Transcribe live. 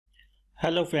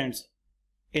Hello friends,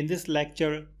 in this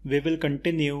lecture we will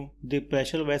continue the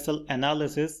pressure vessel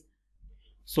analysis.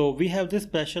 So we have this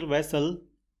pressure vessel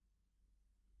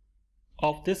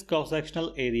of this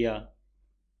cross-sectional area.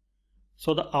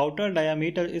 So the outer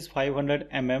diameter is 500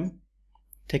 mm,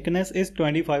 thickness is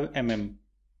 25 mm.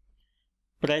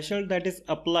 Pressure that is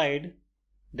applied,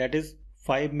 that is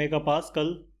 5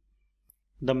 megapascal.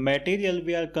 The material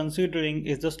we are considering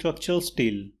is the structural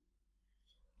steel.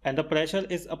 And the pressure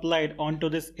is applied onto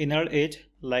this inner edge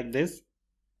like this.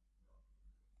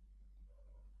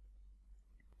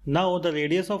 Now the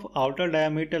radius of outer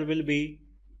diameter will be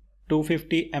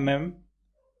 250 mm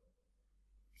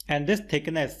and this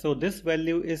thickness, so this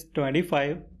value is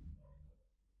 25.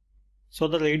 So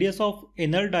the radius of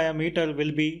inner diameter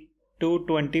will be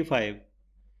 225.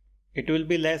 It will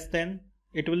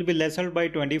be lesser by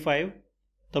 25,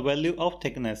 the value of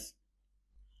thickness.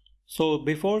 So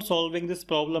before solving this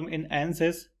problem in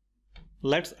ANSYS,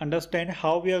 let's understand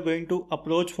how we are going to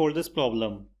approach for this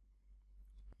problem.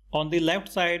 On the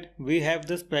left side, we have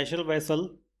this pressure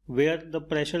vessel where the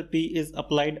pressure P is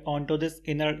applied onto this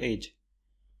inner edge.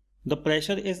 The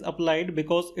pressure is applied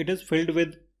because it is filled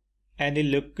with any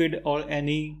liquid or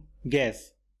any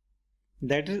gas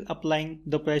that is applying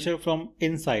the pressure from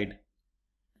inside.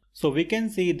 So we can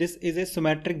see this is a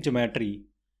symmetric geometry.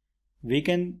 We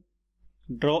can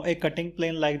draw a cutting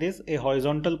plane like this, a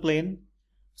horizontal plane.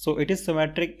 So it is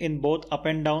symmetric in both up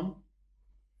and down.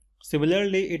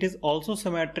 Similarly, it is also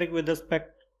symmetric with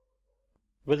respect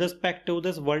to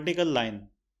this vertical line.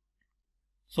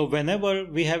 So whenever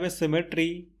we have a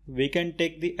symmetry, we can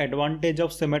take the advantage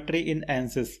of symmetry in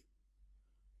ANSYS.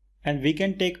 And we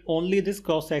can take only this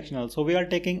cross-sectional. So we are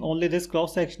taking only this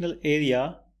cross-sectional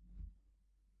area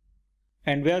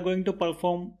and we are going to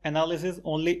perform analysis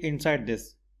only inside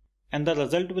this. And the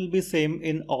result will be same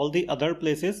in all the other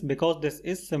places because this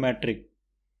is symmetric.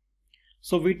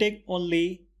 So we take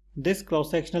only this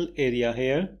cross-sectional area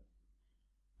here.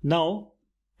 Now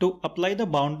to apply the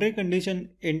boundary condition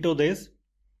into this,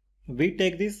 we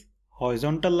take this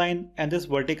horizontal line and this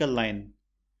vertical line.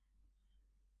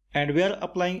 And we are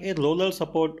applying a roller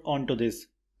support onto this.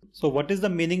 So what is the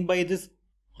meaning by this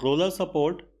roller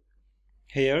support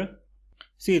here?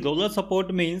 See, roller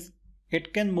support means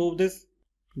it can move this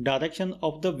direction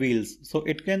of the wheels. So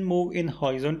it can move in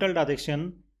horizontal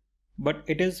direction, but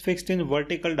it is fixed in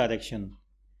vertical direction.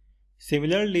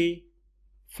 Similarly,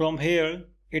 from here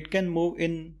it can move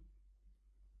in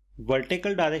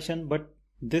vertical direction, but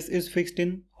this is fixed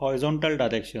in horizontal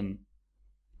direction.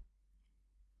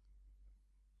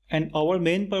 And our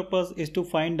main purpose is to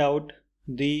find out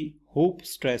the hoop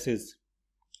stresses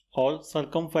or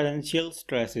circumferential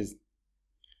stresses.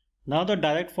 Now the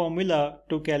direct formula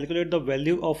to calculate the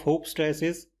value of hoop stress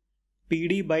is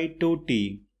PD by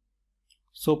 2T.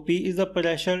 So P is the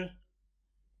pressure,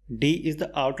 D is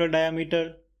the outer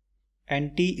diameter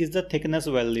and T is the thickness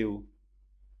value.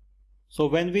 So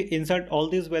when we insert all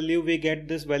these values, we get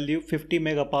this value 50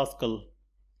 megapascal.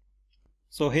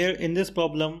 So here in this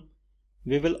problem,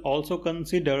 we will also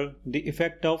consider the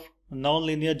effect of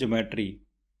nonlinear geometry.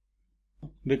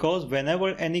 Because whenever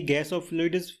any gas or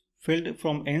fluid is filled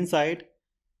from inside,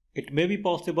 it may be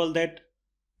possible that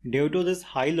due to this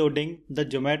high loading, the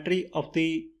geometry of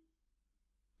the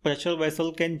pressure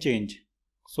vessel can change.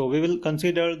 So we will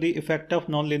consider the effect of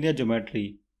nonlinear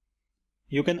geometry.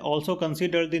 You can also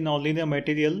consider the nonlinear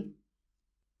material,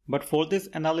 but for this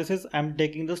analysis I am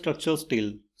taking the structural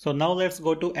steel. So now let's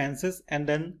go to ANSYS and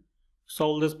then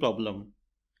solve this problem.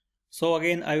 So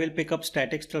again I will pick up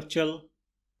static structural.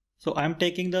 So I am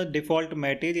taking the default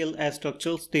material as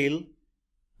structural steel.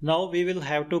 Now we will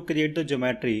have to create the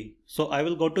geometry. So I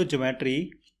will go to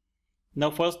geometry. Now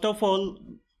first of all,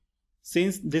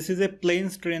 since this is a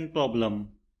plane strain problem,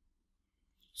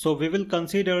 so we will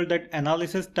consider that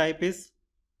analysis type is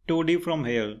 2D from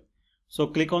here. So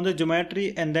click on the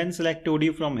geometry and then select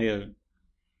 2D from here.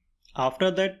 After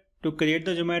that, to create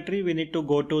the geometry, we need to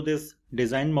go to this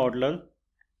design modeler.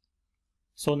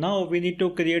 So now we need to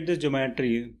create this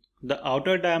geometry. The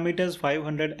outer diameter is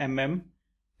 500 mm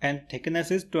and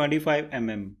thickness is 25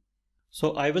 mm.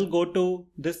 So I will go to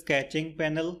this sketching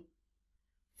panel.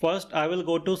 First I will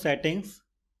go to settings,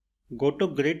 go to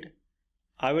grid.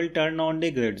 I will turn on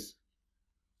the grids.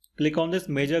 Click on this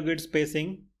measure grid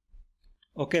spacing.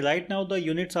 Okay, right now the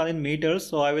units are in meters,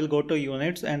 so I will go to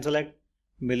units and select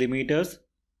millimeters.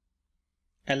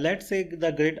 And let's say the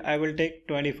grid I will take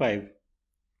 25.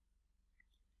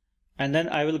 And then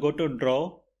I will go to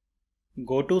draw,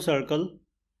 go to circle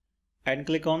and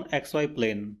click on XY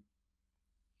plane.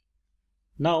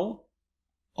 Now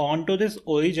onto this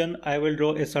origin I will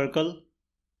draw a circle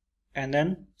and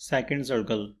then second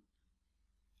circle.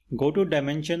 Go to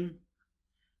dimension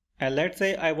and let's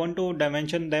say I want to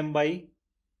dimension them by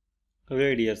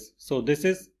radius. So this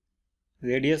is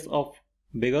radius of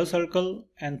bigger circle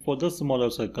and for the smaller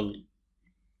circle.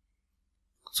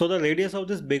 So the radius of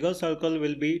this bigger circle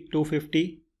will be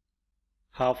 250,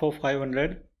 half of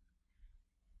 500,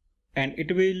 and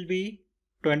it will be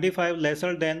 25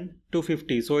 lesser than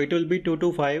 250, so it will be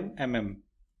 225 mm.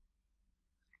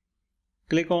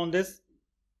 Click on this,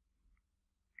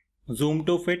 zoom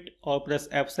to fit or press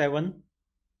F7.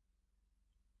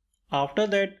 After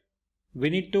that we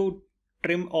need to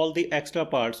trim all the extra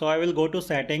parts, so I will go to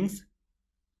settings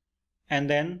and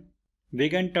then we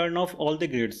can turn off all the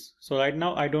grids. So right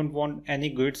now I don't want any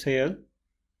grids here,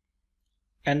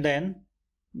 and then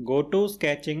go to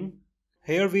sketching.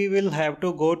 Here we will have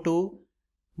to go to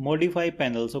modify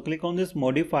panel, so click on this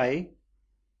modify,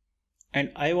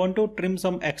 and I want to trim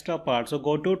some extra parts, so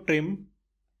go to trim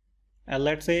and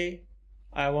let's say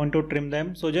I want to trim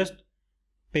them, so just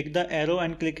pick the arrow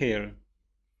and click here,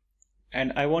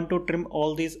 and I want to trim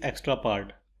all these extra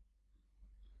part.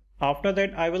 After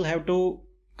that I will have to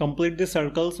complete the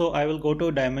circle, so I will go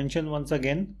to dimension once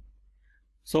again.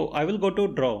 So I will go to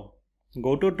draw,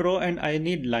 and I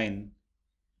need line,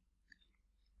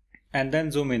 and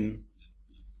then zoom in.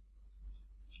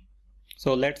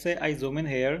 So let's say I zoom in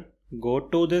here, go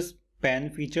to this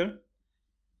pan feature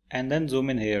and then zoom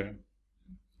in here.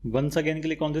 Once again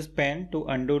click on this pan to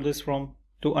undo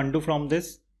from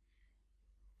this.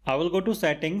 I will go to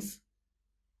settings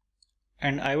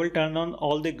and I will turn on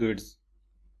all the grids.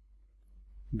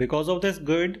 Because of this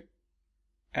grid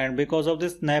and because of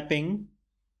this snapping,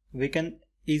 we can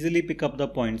easily pick up the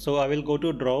point. So I will go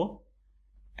to draw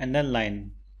and then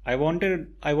line. I want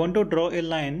to draw a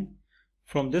line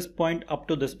from this point up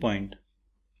to this point.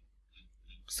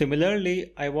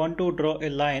 Similarly, I want to draw a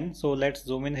line, so let's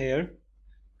zoom in here.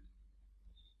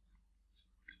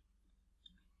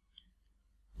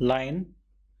 Line,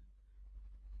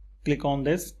 click on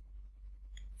this,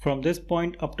 from this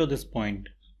point up to this point.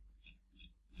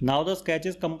 Now the sketch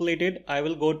is completed. I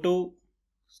will go to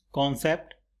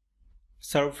concept,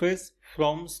 surface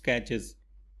from sketches.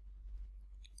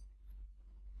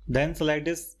 Then select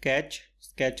this sketch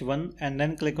 1 and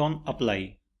then click on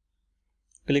apply.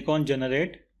 Click on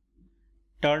generate.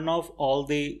 Turn off all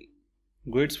the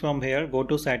grids from here. Go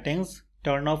to settings,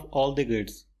 turn off all the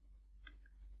grids.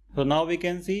 So now we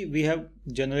can see we have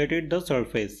generated the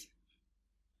surface.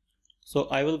 So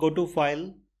I will go to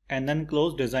file and then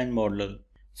close design modeler.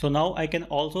 So now I can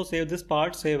also save this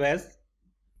part, save as.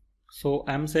 So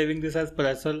I am saving this as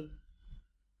pressure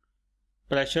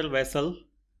vessel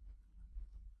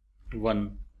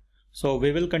 1. So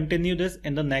we will continue this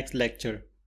in the next lecture.